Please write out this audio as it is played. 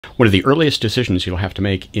One of the earliest decisions you'll have to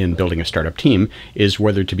make in building a startup team is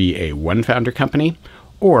whether to be a one-founder company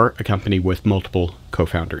or a company with multiple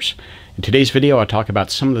co-founders. In today's video, I'll talk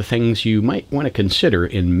about some of the things you might want to consider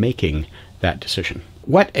in making that decision.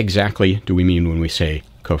 What exactly do we mean when we say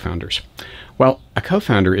co-founders? Well, a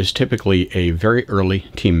co-founder is typically a very early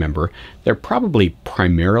team member. They're probably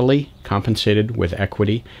primarily compensated with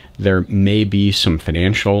equity. There may be some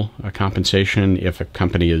financial compensation if a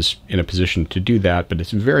company is in a position to do that, but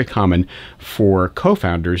it's very common for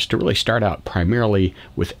co-founders to really start out primarily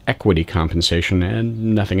with equity compensation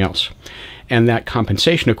and nothing else. And that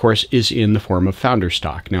compensation, of course, is in the form of founder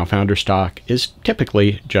stock. Now, founder stock is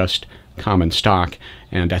typically just common stock,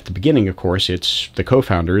 and at the beginning, of course, it's the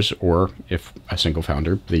co-founders, or if a single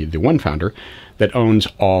founder, the one founder, that owns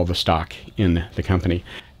all the stock in the company.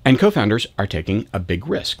 And co-founders are taking a big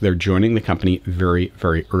risk. They're joining the company very,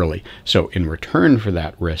 very early. So in return for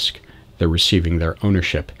that risk, they're receiving their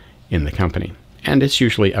ownership in the company. And it's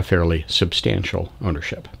usually a fairly substantial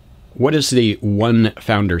ownership. What does the one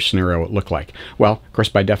founder scenario look like? Well, of course,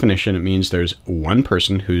 by definition, it means there's one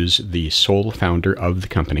person who's the sole founder of the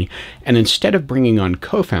company. And instead of bringing on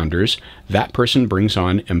co-founders, that person brings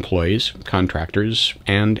on employees, contractors,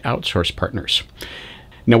 and outsource partners.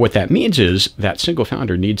 Now, what that means is that single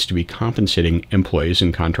founder needs to be compensating employees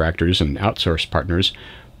and contractors and outsource partners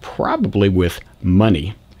probably with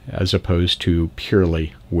money as opposed to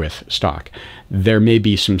purely with stock. There may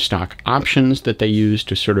be some stock options that they use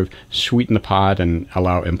to sort of sweeten the pot and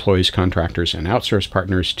allow employees, contractors, and outsource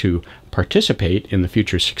partners to participate in the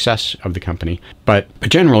future success of the company. But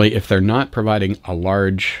generally, if they're not providing a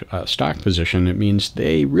large stock position, it means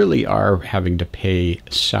they really are having to pay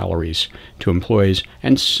salaries to employees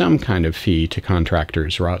and some kind of fee to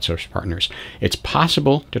contractors or outsource partners. It's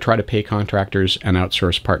possible to try to pay contractors and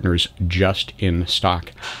outsource partners just in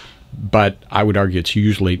stock, but I would argue it's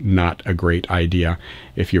usually not a great idea.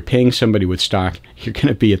 If you're paying somebody with stock, you're going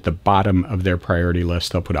to be at the bottom of their priority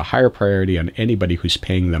list. They'll put a higher priority on anybody who's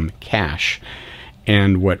paying them cash.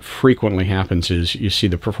 And what frequently happens is you see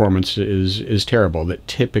the performance is terrible, that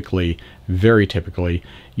typically, very typically,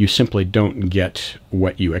 you simply don't get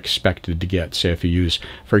what you expected to get. Say if you use,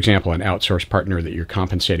 for example, an outsource partner that you're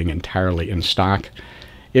compensating entirely in stock,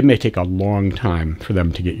 it may take a long time for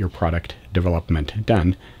them to get your product development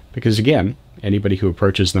done. Because again, anybody who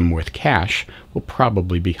approaches them with cash will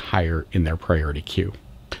probably be higher in their priority queue.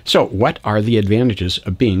 So what are the advantages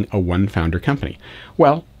of being a one-founder company?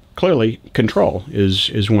 Well, clearly control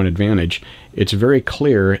is one advantage. It's very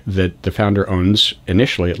clear that the founder owns,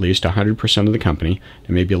 initially at least, 100% of the company,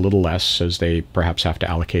 and maybe a little less as they perhaps have to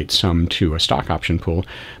allocate some to a stock option pool,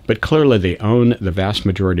 but clearly they own the vast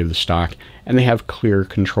majority of the stock and they have clear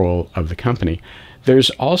control of the company.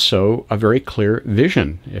 There's also a very clear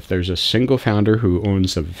vision. If there's a single founder who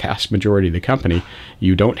owns the vast majority of the company,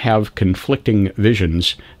 you don't have conflicting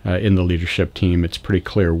visions in the leadership team. It's pretty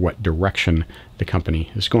clear what direction the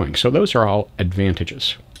company is going. So those are all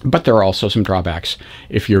advantages. But there are also some drawbacks.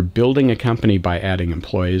 If you're building a company by adding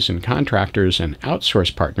employees and contractors and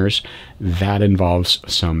outsource partners, that involves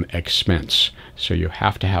some expense. So you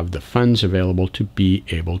have to have the funds available to be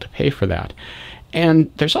able to pay for that.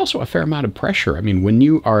 And there's also a fair amount of pressure. I mean, when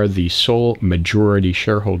you are the sole majority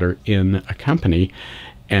shareholder in a company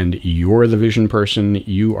and you're the vision person,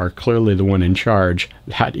 you are clearly the one in charge,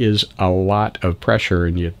 that is a lot of pressure,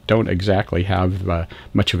 and you don't exactly have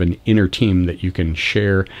much of an inner team that you can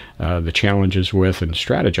share the challenges with and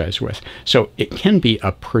strategize with. So it can be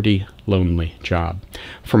a pretty lonely job.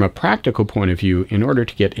 From a practical point of view, in order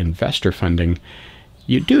to get investor funding,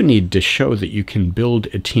 you do need to show that you can build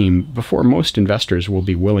a team before most investors will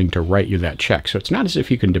be willing to write you that check. So it's not as if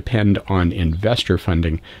you can depend on investor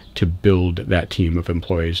funding to build that team of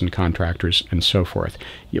employees and contractors and so forth.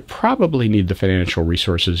 You probably need the financial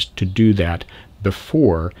resources to do that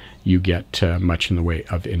before you get much in the way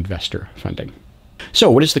of investor funding.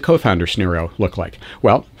 So what does the co-founder scenario look like?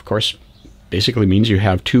 Well, of course, basically means you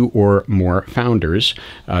have two or more founders,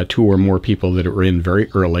 two or more people that are in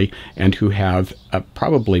very early and who have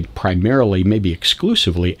probably primarily, maybe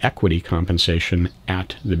exclusively, equity compensation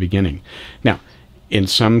at the beginning. Now, in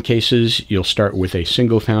some cases, you'll start with a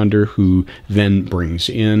single founder who then brings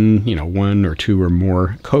in, one or two or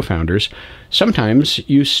more co-founders. Sometimes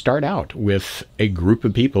you start out with a group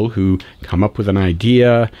of people who come up with an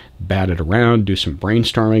idea, bat it around, do some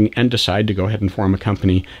brainstorming, and decide to go ahead and form a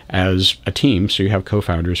company as a team, so you have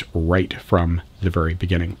co-founders right from the very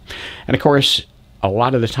beginning. And of course, a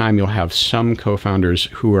lot of the time you'll have some co-founders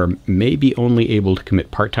who are maybe only able to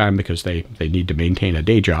commit part-time because they need to maintain a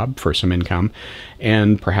day job for some income,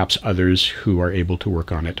 and perhaps others who are able to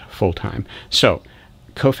work on it full-time. So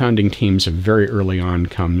co-founding teams very early on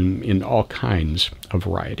come in all kinds of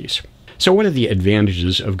varieties. So what are the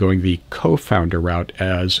advantages of going the co-founder route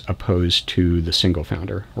as opposed to the single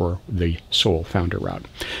founder or the sole founder route?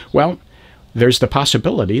 Well, there's the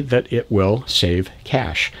possibility that it will save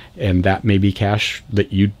cash, and that may be cash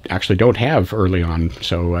that you actually don't have early on,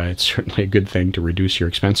 so it's certainly a good thing to reduce your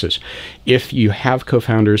expenses. If you have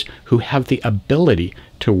co-founders who have the ability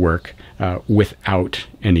to work without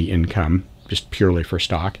any income, just purely for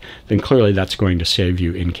stock, then clearly that's going to save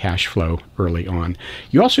you in cash flow early on.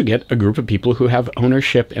 You also get a group of people who have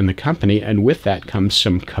ownership in the company, and with that comes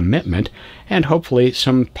some commitment and hopefully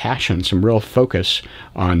some passion, some real focus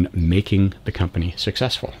on making the company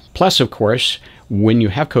successful. Plus, of course, when you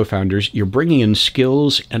have co-founders, you're bringing in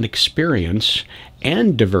skills and experience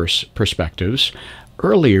and diverse perspectives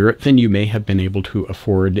earlier than you may have been able to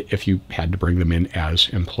afford if you had to bring them in as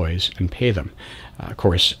employees and pay them. Of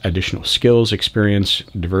course, additional skills, experience,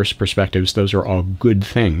 diverse perspectives, those are all good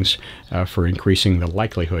things for increasing the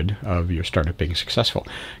likelihood of your startup being successful.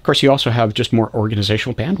 Of course, you also have just more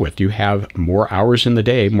organizational bandwidth. You have more hours in the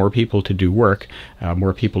day, more people to do work,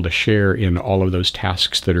 more people to share in all of those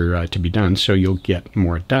tasks that are to be done, so you'll get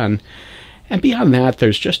more done. And beyond that,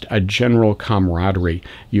 there's just a general camaraderie.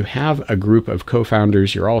 You have a group of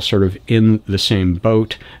co-founders, you're all sort of in the same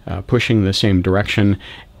boat, pushing the same direction,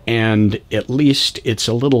 and at least it's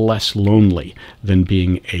a little less lonely than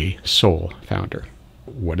being a sole founder.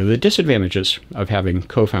 What are the disadvantages of having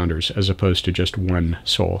co-founders as opposed to just one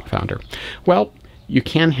sole founder? Well, you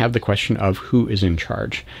can have the question of who is in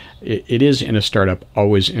charge. It is in a startup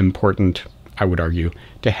always important, I would argue,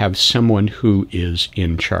 to have someone who is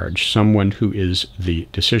in charge, someone who is the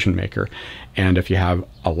decision maker. And if you have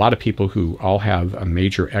a lot of people who all have a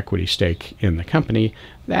major equity stake in the company,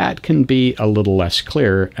 that can be a little less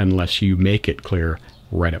clear unless you make it clear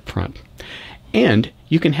right up front. And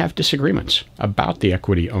you can have disagreements about the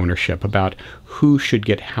equity ownership, about who should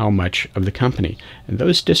get how much of the company. And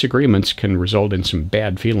those disagreements can result in some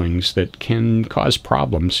bad feelings that can cause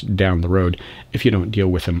problems down the road if you don't deal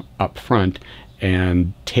with them up front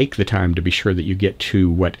and take the time to be sure that you get to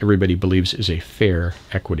what everybody believes is a fair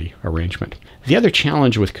equity arrangement. The other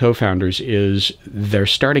challenge with co-founders is they're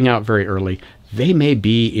starting out very early. They may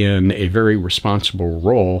be in a very responsible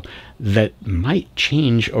role that might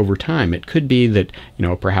change over time. It could be that,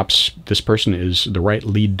 perhaps this person is the right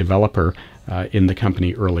lead developer in the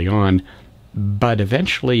company early on, but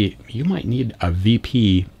eventually you might need a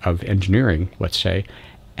VP of engineering, let's say,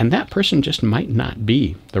 and that person just might not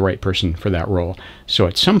be the right person for that role. So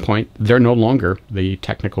at some point, they're no longer the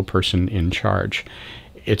technical person in charge.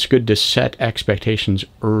 It's good to set expectations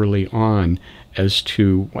early on as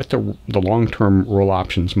to what the long-term role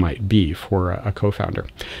options might be for a co-founder.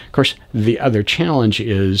 Of course, the other challenge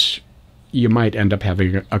is you might end up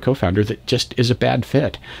having a co-founder that just is a bad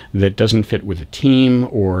fit, that doesn't fit with a team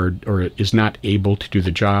or is not able to do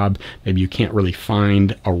the job. Maybe you can't really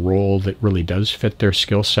find a role that really does fit their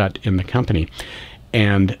skill set in the company.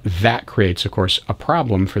 And that creates, of course, a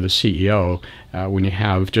problem for the CEO. When you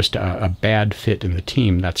have just a bad fit in the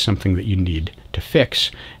team, that's something that you need to fix.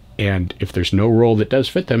 And if there's no role that does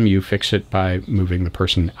fit them, you fix it by moving the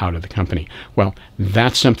person out of the company. Well,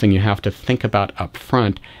 that's something you have to think about up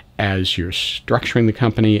front as you're structuring the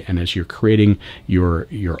company and as you're creating your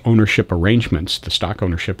ownership arrangements, the stock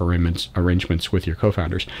ownership arrangements with your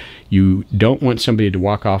co-founders. You don't want somebody to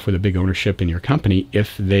walk off with a big ownership in your company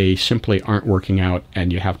if they simply aren't working out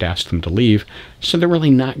and you have to ask them to leave. So they're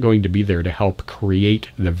really not going to be there to help create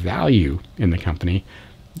the value in the company.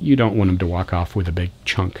 You don't want them to walk off with a big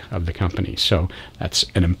chunk of the company. So that's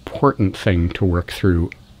an important thing to work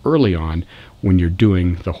through early on when you're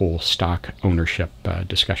doing the whole stock ownership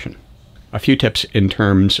discussion. A few tips in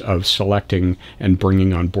terms of selecting and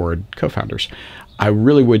bringing on board co-founders. I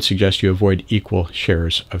really would suggest you avoid equal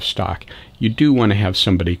shares of stock. You do want to have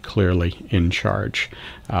somebody clearly in charge.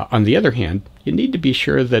 On the other hand, you need to be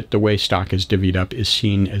sure that the way stock is divvied up is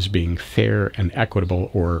seen as being fair and equitable,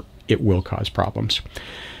 or it will cause problems.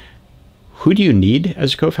 Who do you need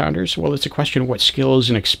as co-founders? Well, it's a question of what skills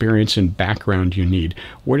and experience and background you need.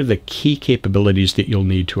 What are the key capabilities that you'll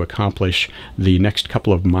need to accomplish the next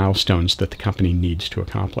couple of milestones that the company needs to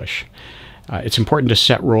accomplish? It's important to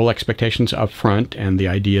set role expectations up front, and the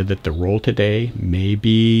idea that the role today may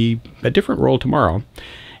be a different role tomorrow.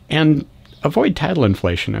 And avoid title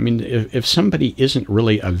inflation. I mean, if somebody isn't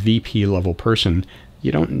really a VP level person,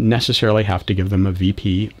 you don't necessarily have to give them a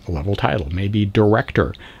VP level title. Maybe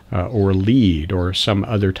director or lead or some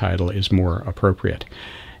other title is more appropriate.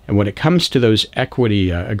 And when it comes to those equity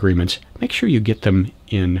agreements, make sure you get them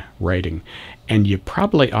in writing. And you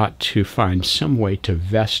probably ought to find some way to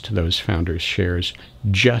vest those founders' shares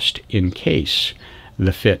just in case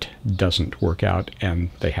the fit doesn't work out and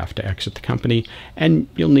they have to exit the company, and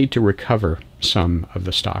you'll need to recover some of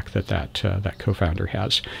the stock that co-founder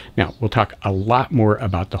has. Now, we'll talk a lot more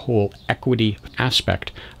about the whole equity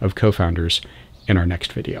aspect of co-founders in our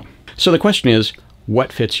next video. So the question is,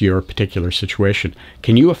 what fits your particular situation?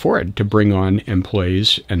 Can you afford to bring on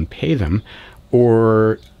employees and pay them?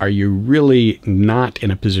 Or are you really not in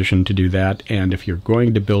a position to do that? And if you're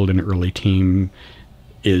going to build an early team,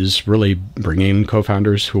 is really bringing in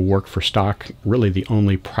co-founders who work for stock really the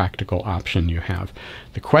only practical option you have?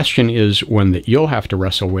 The question is one that you'll have to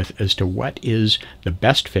wrestle with as to what is the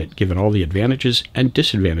best fit given all the advantages and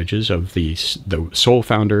disadvantages of the sole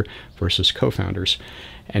founder versus co-founders.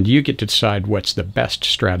 And you get to decide what's the best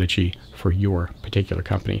strategy for your particular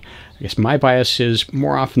company. I guess my bias is,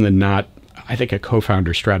 more often than not, I think a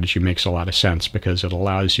co-founder strategy makes a lot of sense because it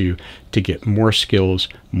allows you to get more skills,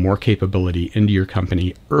 more capability into your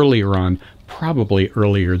company earlier on, probably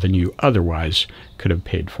earlier than you otherwise could have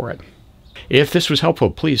paid for it. If this was helpful,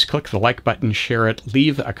 please click the like button, share it,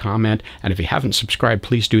 leave a comment, and if you haven't subscribed,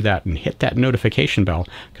 please do that and hit that notification bell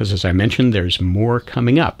because, as I mentioned, there's more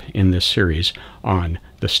coming up in this series on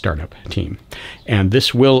the startup team. And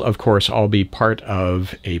this will, of course, all be part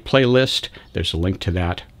of a playlist. There's a link to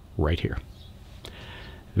that right here.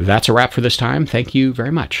 That's a wrap for this time. Thank you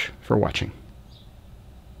very much for watching.